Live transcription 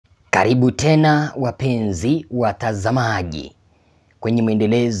Karibu tena wapenzi watazamaji kwenye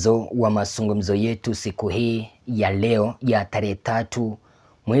mwendelezo wa mazungumzo yetu siku hii ya leo ya tarehe 3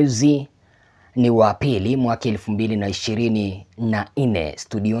 mwezi ni wa pili mwaka 2024.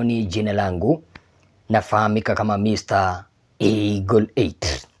 Studioni jina langu nafahamika kama Mr. Eagle 8.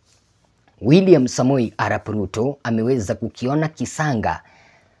 William Samoei Arap Ruto ameweza kukiona kisanga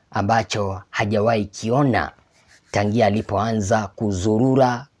ambacho hajawahi kiona tangia alipoanza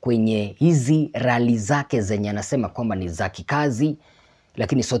kuzurura kwenye hizi rali zake zenye anasema kwamba ni za kikazi,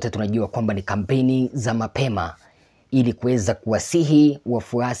 lakini sote tunajua kwamba ni kampeni za mapema ili kuweza kuwasihi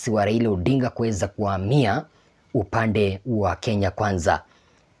wafuasi wa Raila Odinga kuweza kuhamia upande wa Kenya Kwanza.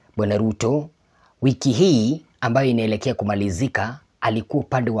 Bwana Ruto wiki hii ambayo inaelekea kumalizika alikuwa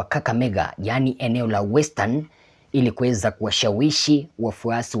upande wa Kakamega, yani eneo la Western, ili kuweza kuwashawishi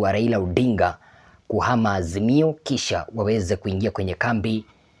wafuasi wa Raila Odinga kuhama Azimio kisha waweze kuingia kwenye kambi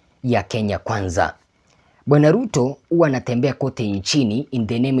ya Kenya Kwanza. Bwana Ruto huwa anatembea kote nchini in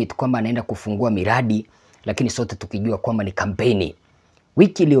the name it kwamba anaenda kufungua miradi, lakini sote tukijua kwamba ni kampeni.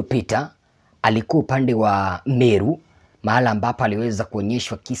 Wiki iliyopita alikuwa upande wa Meru, mahala ambapo aliweza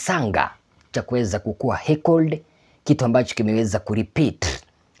kuonyeshwa kisanga cha kuweza kukua heckled, kitu ambacho kimeweza kurepeat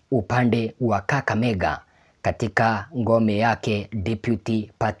upande wa Kakamega katika ngome yake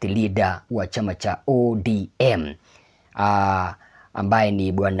deputy party leader wa chama cha ODM ambaye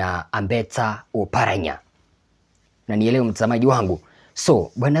ni bwana Ambetsa Oparanya. Na nielewe mtazamaji wangu.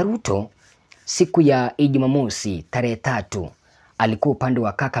 So bwana Ruto siku ya Jumamosi tarehe 3 alikuwa upande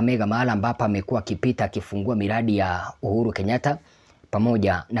wa Kakamega, mahala ambapo amekuwa akipita akifungua miradi ya Uhuru Kenyatta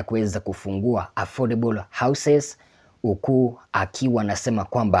pamoja na kuweza kufungua affordable houses, huku akiwa anasema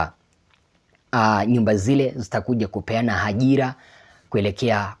kwamba nyumba zile zitakuja kupeana ajira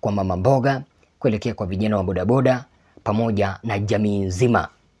kuelekea kwa mama mboga, kuelekea kwa vijana wa bodaboda pamoja na jamii nzima.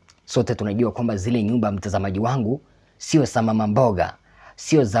 Sote tunajua kwamba zile nyumba, mtazamaji wangu, sio za mama mboga,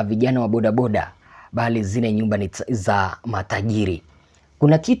 sio za vijana wa bodaboda, bali zile nyumba ni za matajiri.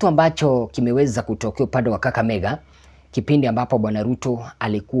 Kuna kitu ambacho kimeweza kutokea upande wa Kakamega kipindi ambapo bwana Ruto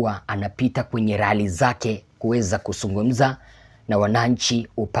alikuwa anapita kwenye rali zake kuweza kuzungumza na wananchi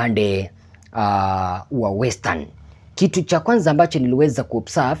upande wa Western. Kitu cha kwanza ambacho niliweza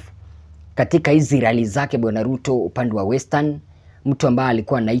kuobserve katika hizi rali zake bwana Ruto upande wa Western, mtu ambaye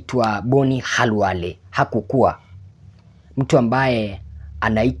alikuwa anaitwa Boni Halwale hakukuwa. Mtu ambaye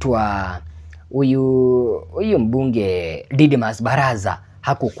anaitwa huyu mbunge Didmus Baraza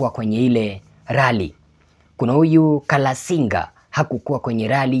hakukuwa kwenye ile rali. Kuna huyu Kalasinga hakukuwa kwenye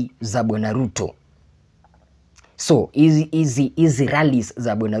rali za bwana Ruto. So hizi rallies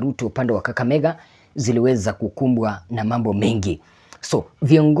za bwana Ruto upande wa Kakamega ziliweza kukumbwa na mambo mengi. So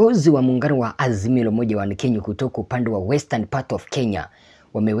viongozi wa muungano wa Azimio la Umoja wa Kenya kutoka upande wa Western part of Kenya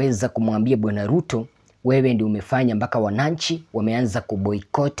wameweza kumwambia bwana Ruto, wewe ndio umefanya mpaka wananchi wameanza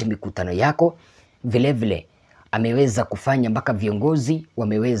kuboycott mikutano yako. Vile ameweza kufanya mpaka viongozi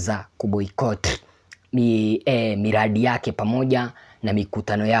wameweza kuboycott miradi yake pamoja na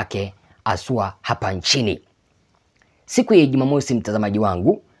mikutano yake aswa hapa nchini. Siku ya Jumamosi, mtazamaji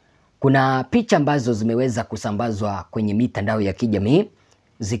wangu, kuna picha ambazo zimeweza kusambazwa kwenye mitandao ya kijamii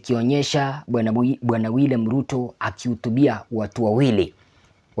zikionyesha bwana William Ruto akihutubia watu wawili.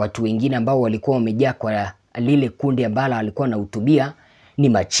 Watu wengine ambao walikuwa wamejaa kwa lile kundi ambalo alikuwa anahutubia ni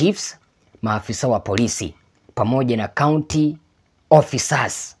machiefs, maafisa wa polisi pamoja na county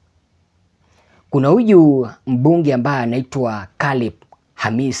officers. Kuna huyu mbunge ambaye anaitwa Caleb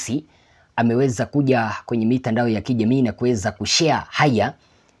Hamisi ameweza kuja kwenye mitandao ya kijamii na kuweza kushare haya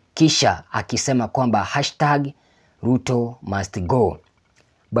kisha akisema kwamba #Ruto must go.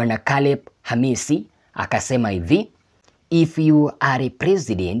 Bwana Caleb Hamisi akasema hivi: if you are a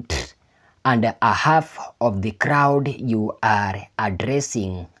president and a half of the crowd you are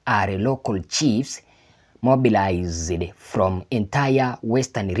addressing are local chiefs mobilized from entire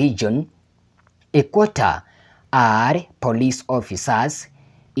Western region, a quarter are police officers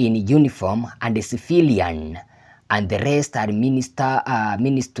in uniform and civilian, and the rest are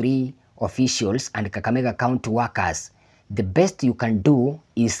ministry officials and Kakamega County workers. The best you can do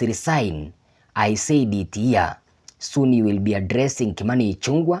is resign. I said it here. Soon you will be addressing Kimani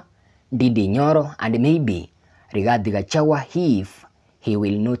Ichung'wah, Ndindi Nyoro, and maybe Rigathi Gachagua if he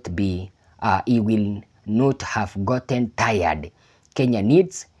will not have gotten tired. Kenya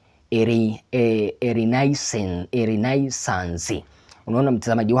needs a renaissance. Unaona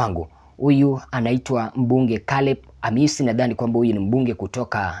mtazamaji wangu, huyu anaitwa mbunge Caleb Hamisi. Nadhani kwamba huyu ni mbunge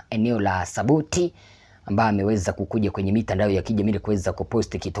kutoka eneo la Saboti ambaye ameweza kukuja kwenye mitandao ya kijamii kuweza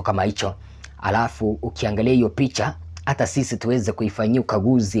kuposti kitu kama hicho. Alafu ukiangalia hiyo picha hata sisi tuweze kuifanyia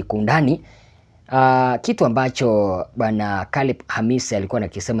ukaguzi kwa undani. Kitu ambacho bwana Caleb Hamisi alikuwa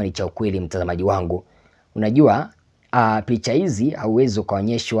anakisema ni cha ukweli, mtazamaji wangu. Unajua picha hizi hauwezi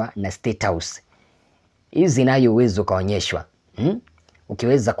ukaonyeshwa na State House. Hizi nayo uwezo ukaonyeshwa.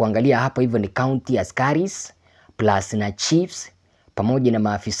 Ukiweza kuangalia hapo, hivyo ni county askaris plus na chiefs pamoja na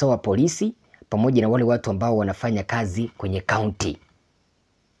maafisa wa polisi pamoja na wale watu ambao wanafanya kazi kwenye county.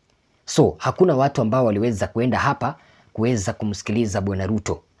 So hakuna watu ambao waliweza kuenda hapa kuweza kumsikiliza bwana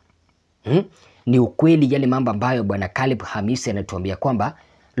Ruto. Ni ukweli yale mambo ambayo bwana Caleb Hamisi anatuambia kwamba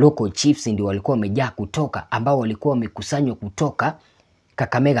local chiefs ndio walikuwa wamejaa kutoka, ambao walikuwa wamekusanywa kutoka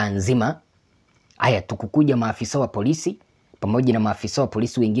Kakamega nzima. Haya, tukukuja maafisa wa polisi pamoja na maafisa wa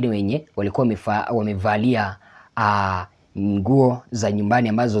polisi wengine wenye walikuwa wamevalia nguo za nyumbani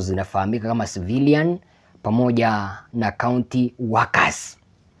ambazo zinafahamika kama civilian pamoja na county workers.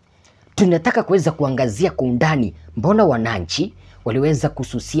 Tunataka kuweza kuangazia kwa undani mbona wananchi waliweza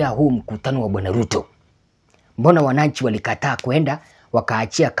kususia huu mkutano wa bwana Ruto. Mbona wananchi walikataa kwenda,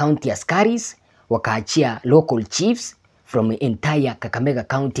 wakaachia county askaris, wakaachia local chiefs from entire Kakamega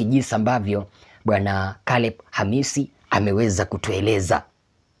County, jinsi ambavyo bwana Caleb Hamisi ameweza kutueleza.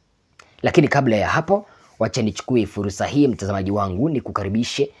 Lakini kabla ya hapo, wacha nichukue fursa hii mtazamaji wangu ni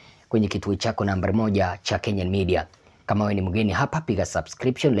kukaribishe kwenye kituo chako nambari 1 cha Kenyan Media. Kama wewe ni mgeni hapa, piga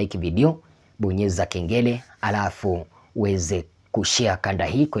subscription, like video, bonyeza kengele, alafu uweze kushare kanda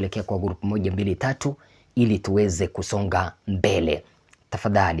hii kuelekea kwa group 1, 2, 3 ili tuweze kusonga mbele.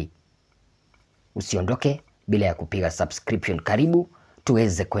 Tafadhali usiondoke bila ya kupiga subscription. Karibu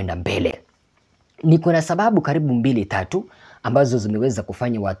tuweze kwenda mbele. Niko na sababu karibu 2, 3 ambazo zimeweza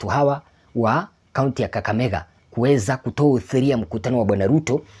kufanya watu hawa wa kaunti ya Kakamega kuweza kutohudhuria mkutano wa bwana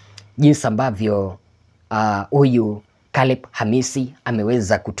Ruto, jinsi ambavyo huyu Caleb Hamisi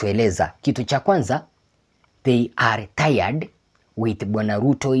ameweza kutueleza. Kitu cha kwanza, they are tired with bwana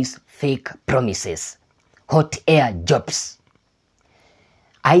Ruto's fake promises, hot air jobs.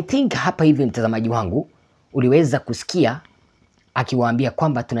 I think hapa hivi mtazamaji wangu uliweza kusikia akiwaambia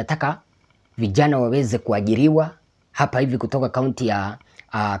kwamba tunataka vijana waweze kuajiriwa hapa hivi kutoka kaunti ya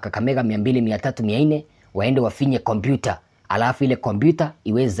Kakamega 200, 300, 400 waende wafinye kompyuta, alafu ile kompyuta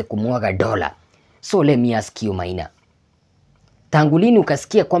iweze kumwaga dola. So let me ask you Maina, tangu lini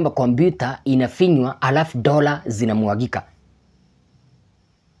ukasikia kwamba kompyuta inafinywa alafu dola zinamwagika?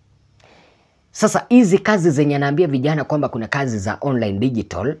 Sasa hizi kazi zenye naambia vijana kwamba kuna kazi za online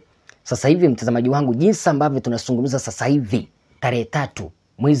digital, sasa hivi mtazamaji wangu, jinsi ambavyo tunazungumza sasa hivi tarehe 3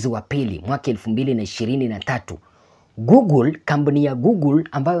 mwezi wa pili mwaka 2023, Google, kampuni ya Google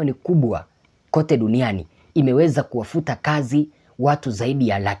ambayo ni kubwa kote duniani, imeweza kuwafuta kazi watu zaidi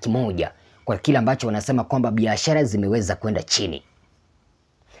ya 100,000 kwa kile ambacho wanasema kwamba biashara zimeweza kwenda chini.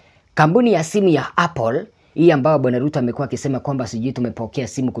 Kampuni ya simu ya Apple, hii ambayo bwana Ruto amekuwa akisema kwamba sijui tumepokea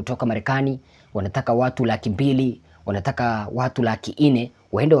simu kutoka Marekani, wanataka watu 200,000, wanataka watu 400,000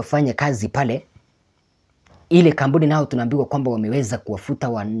 waende wafanye kazi pale. Ile kampuni nao tunaambiwa kwamba wameweza kuwafuta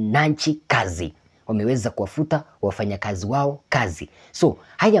wananchi kazi, wameweza kuwafuta wafanyakazi wao kazi. So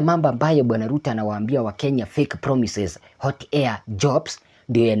haya mambo ambayo bwana Ruto anawaambia wa Kenya, fake promises, hot air jobs,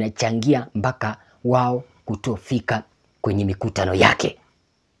 ndio yanachangia mpaka wao kutofika kwenye mikutano yake.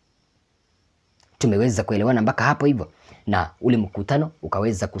 Tumeweza kuelewana mpaka hapo hivyo, na ule mkutano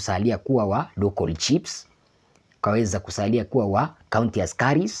ukaweza kusalia kuwa wa local chiefs, ukaweza kusalia kuwa wa county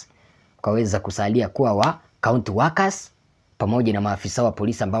askaris, ukaweza kusalia kuwa wa county workers pamoja na maafisa wa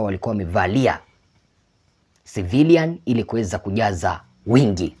polisi ambao walikuwa wamevalia civilian ili kuweza kujaza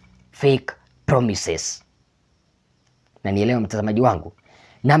wingi, fake promises. Na nielewa mtazamaji wangu.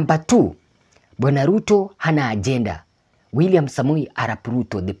 Number 2, bwana Ruto hana agenda. William Samoei Arap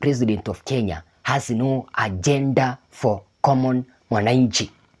Ruto, the president of Kenya, has no agenda for common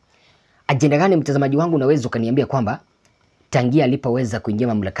mwananchi. Agenda gani mtazamaji wangu? Unaweza ukaniambia kwamba tangia alipoweza kuingia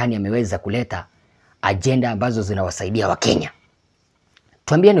mamlakani ameweza kuleta agenda ambazo zinawasaidia Wakenya.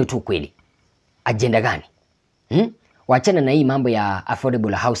 Tuambiane tu kweli. Agenda gani? Wachana na hii mambo ya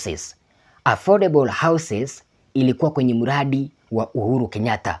affordable houses. Affordable houses ilikuwa kwenye mradi wa Uhuru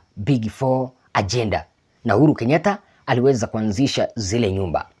Kenyatta, Big 4 agenda. Na Uhuru Kenyatta aliweza kuanzisha zile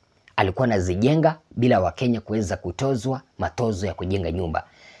nyumba. Alikuwa anazijenga bila Wakenya kuweza kutozwa matozo ya kujenga nyumba.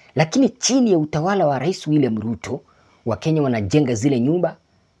 Lakini chini ya utawala wa Rais William Ruto, Wakenya wanajenga zile nyumba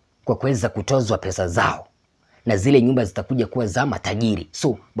kwa kuweza kutozwa pesa zao, na zile nyumba zitakuja kuwa za matajiri.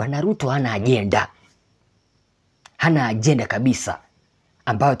 So bwana Ruto hana agenda. Hana agenda kabisa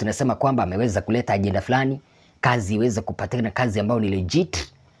ambayo tunasema kwamba ameweza kuleta agenda fulani, kazi iweze kupatikana, kazi ambayo ni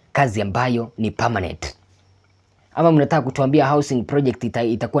legit, kazi ambayo ni permanent. Ama mnataka kutuambia housing project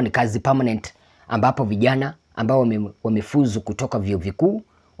itakuwa ni kazi permanent ambapo vijana ambao wamefuzu kutoka vyuo vikuu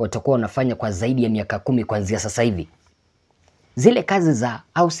watakuwa wanafanya kwa zaidi ya miaka 10 kuanzia sasa hivi. Zile kazi za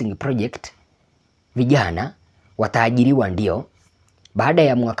housing project vijana wataajiriwa ndio. Baada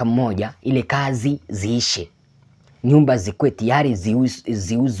ya mwaka mmoja ile kazi ziishe, nyumba zikuwe tayari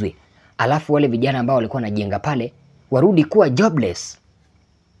ziuzwe, alafu wale vijana ambao walikuwa wanajenga pale warudi kuwa jobless.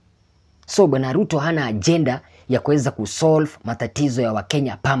 So Bwana Ruto hana agenda ya kuweza kusolve matatizo ya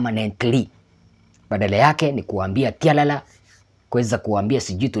Wakenya permanently. Badala yake ni kuambia tialala, kuweza kuambia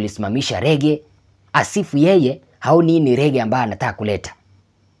sijui tulisimamisha rege. Asifu yeye haoni ni rege ambayo anataka kuleta.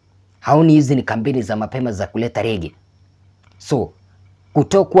 Haoni hizi ni kampeni za mapema za kuleta rege. So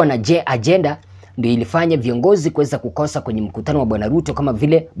kutokuwa na agenda ndio ilifanya viongozi kuweza kukosa kwenye mkutano wa Bwana Ruto, kama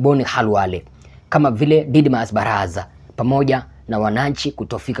vile Boni Khalwale, kama vile Didmas Baraza, pamoja na wananchi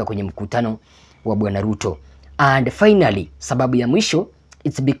kutofika kwenye mkutano wa Bwana Ruto. And finally, sababu ya mwisho,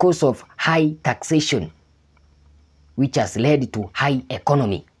 it's because of high taxation which has led to high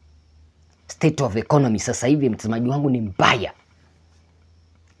economy. State of economy sasa hivi, mtazamaji wangu, ni mbaya.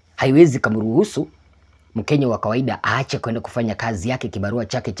 Haiwezi kumruhusu Mkenya wa kawaida aache kwenda kufanya kazi yake, kibarua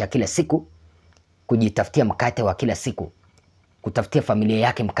chake cha kila siku, kujitafutia mkate wa kila siku, kutafutia familia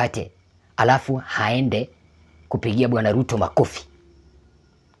yake mkate, alafu haende kupigia Bwana Ruto makofi.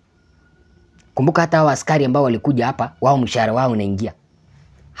 Kumbuka hata hao askari ambao walikuja hapa, wao mshahara wao unaingia.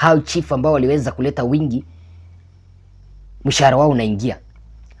 Hao chief ambao waliweza kuleta wingi, mshahara wao unaingia.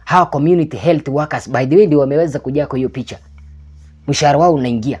 Hao community health workers, by the way, ndio wameweza kuja kwa hiyo picha, mshahara wao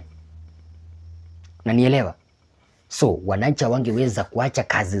unaingia. Na nielewa. So wananchi hawangeweza kuacha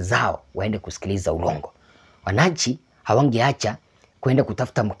kazi zao waende kusikiliza urongo. Wananchi hawangeacha kwenda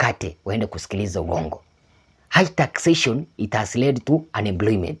kutafuta mkate waende kusikiliza urongo. High taxation, it has led to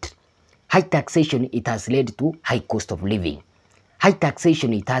unemployment. High taxation, it has led to high cost of living. High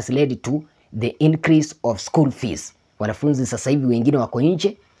taxation, it has led to the increase of school fees. Wanafunzi sasa hivi wengine wako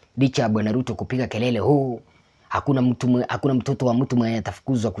nje, licha ya Bwana Ruto kupiga kelele, hakuna mtoto wa mtu mwenye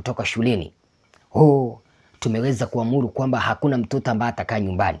atafukuzwa kutoka shuleni. Tumeweza kuamuru kwamba hakuna mtoto ambaye atakaa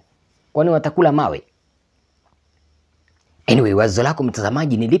nyumbani. Kwani watakula mawe? Anyway, wazo lako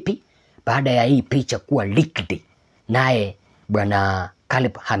mtazamaji ni lipi baada ya hii picha kuwa leaked? Naye Bwana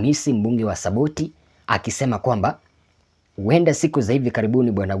Caleb Hamisi, mbunge wa Saboti, akisema kwamba huenda siku za hivi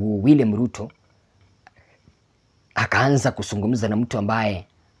karibuni Bwana William Ruto akaanza kuzungumza na mtu ambaye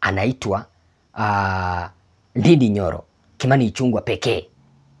anaitwa Ndindi Nyoro, Kimani Ichung'wah pekee,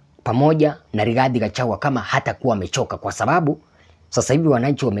 pamoja na Rigathi Gachagua kama hata kuwa amechoka, kwa sababu sasa hivi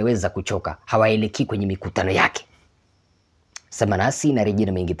wananchi wameweza kuchoka, hawaelekei kwenye mikutano yake. Sema nasi na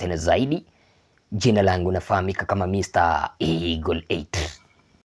rejea mengi tena zaidi. Jina langu nafahamika kama Mr. Eagle 8.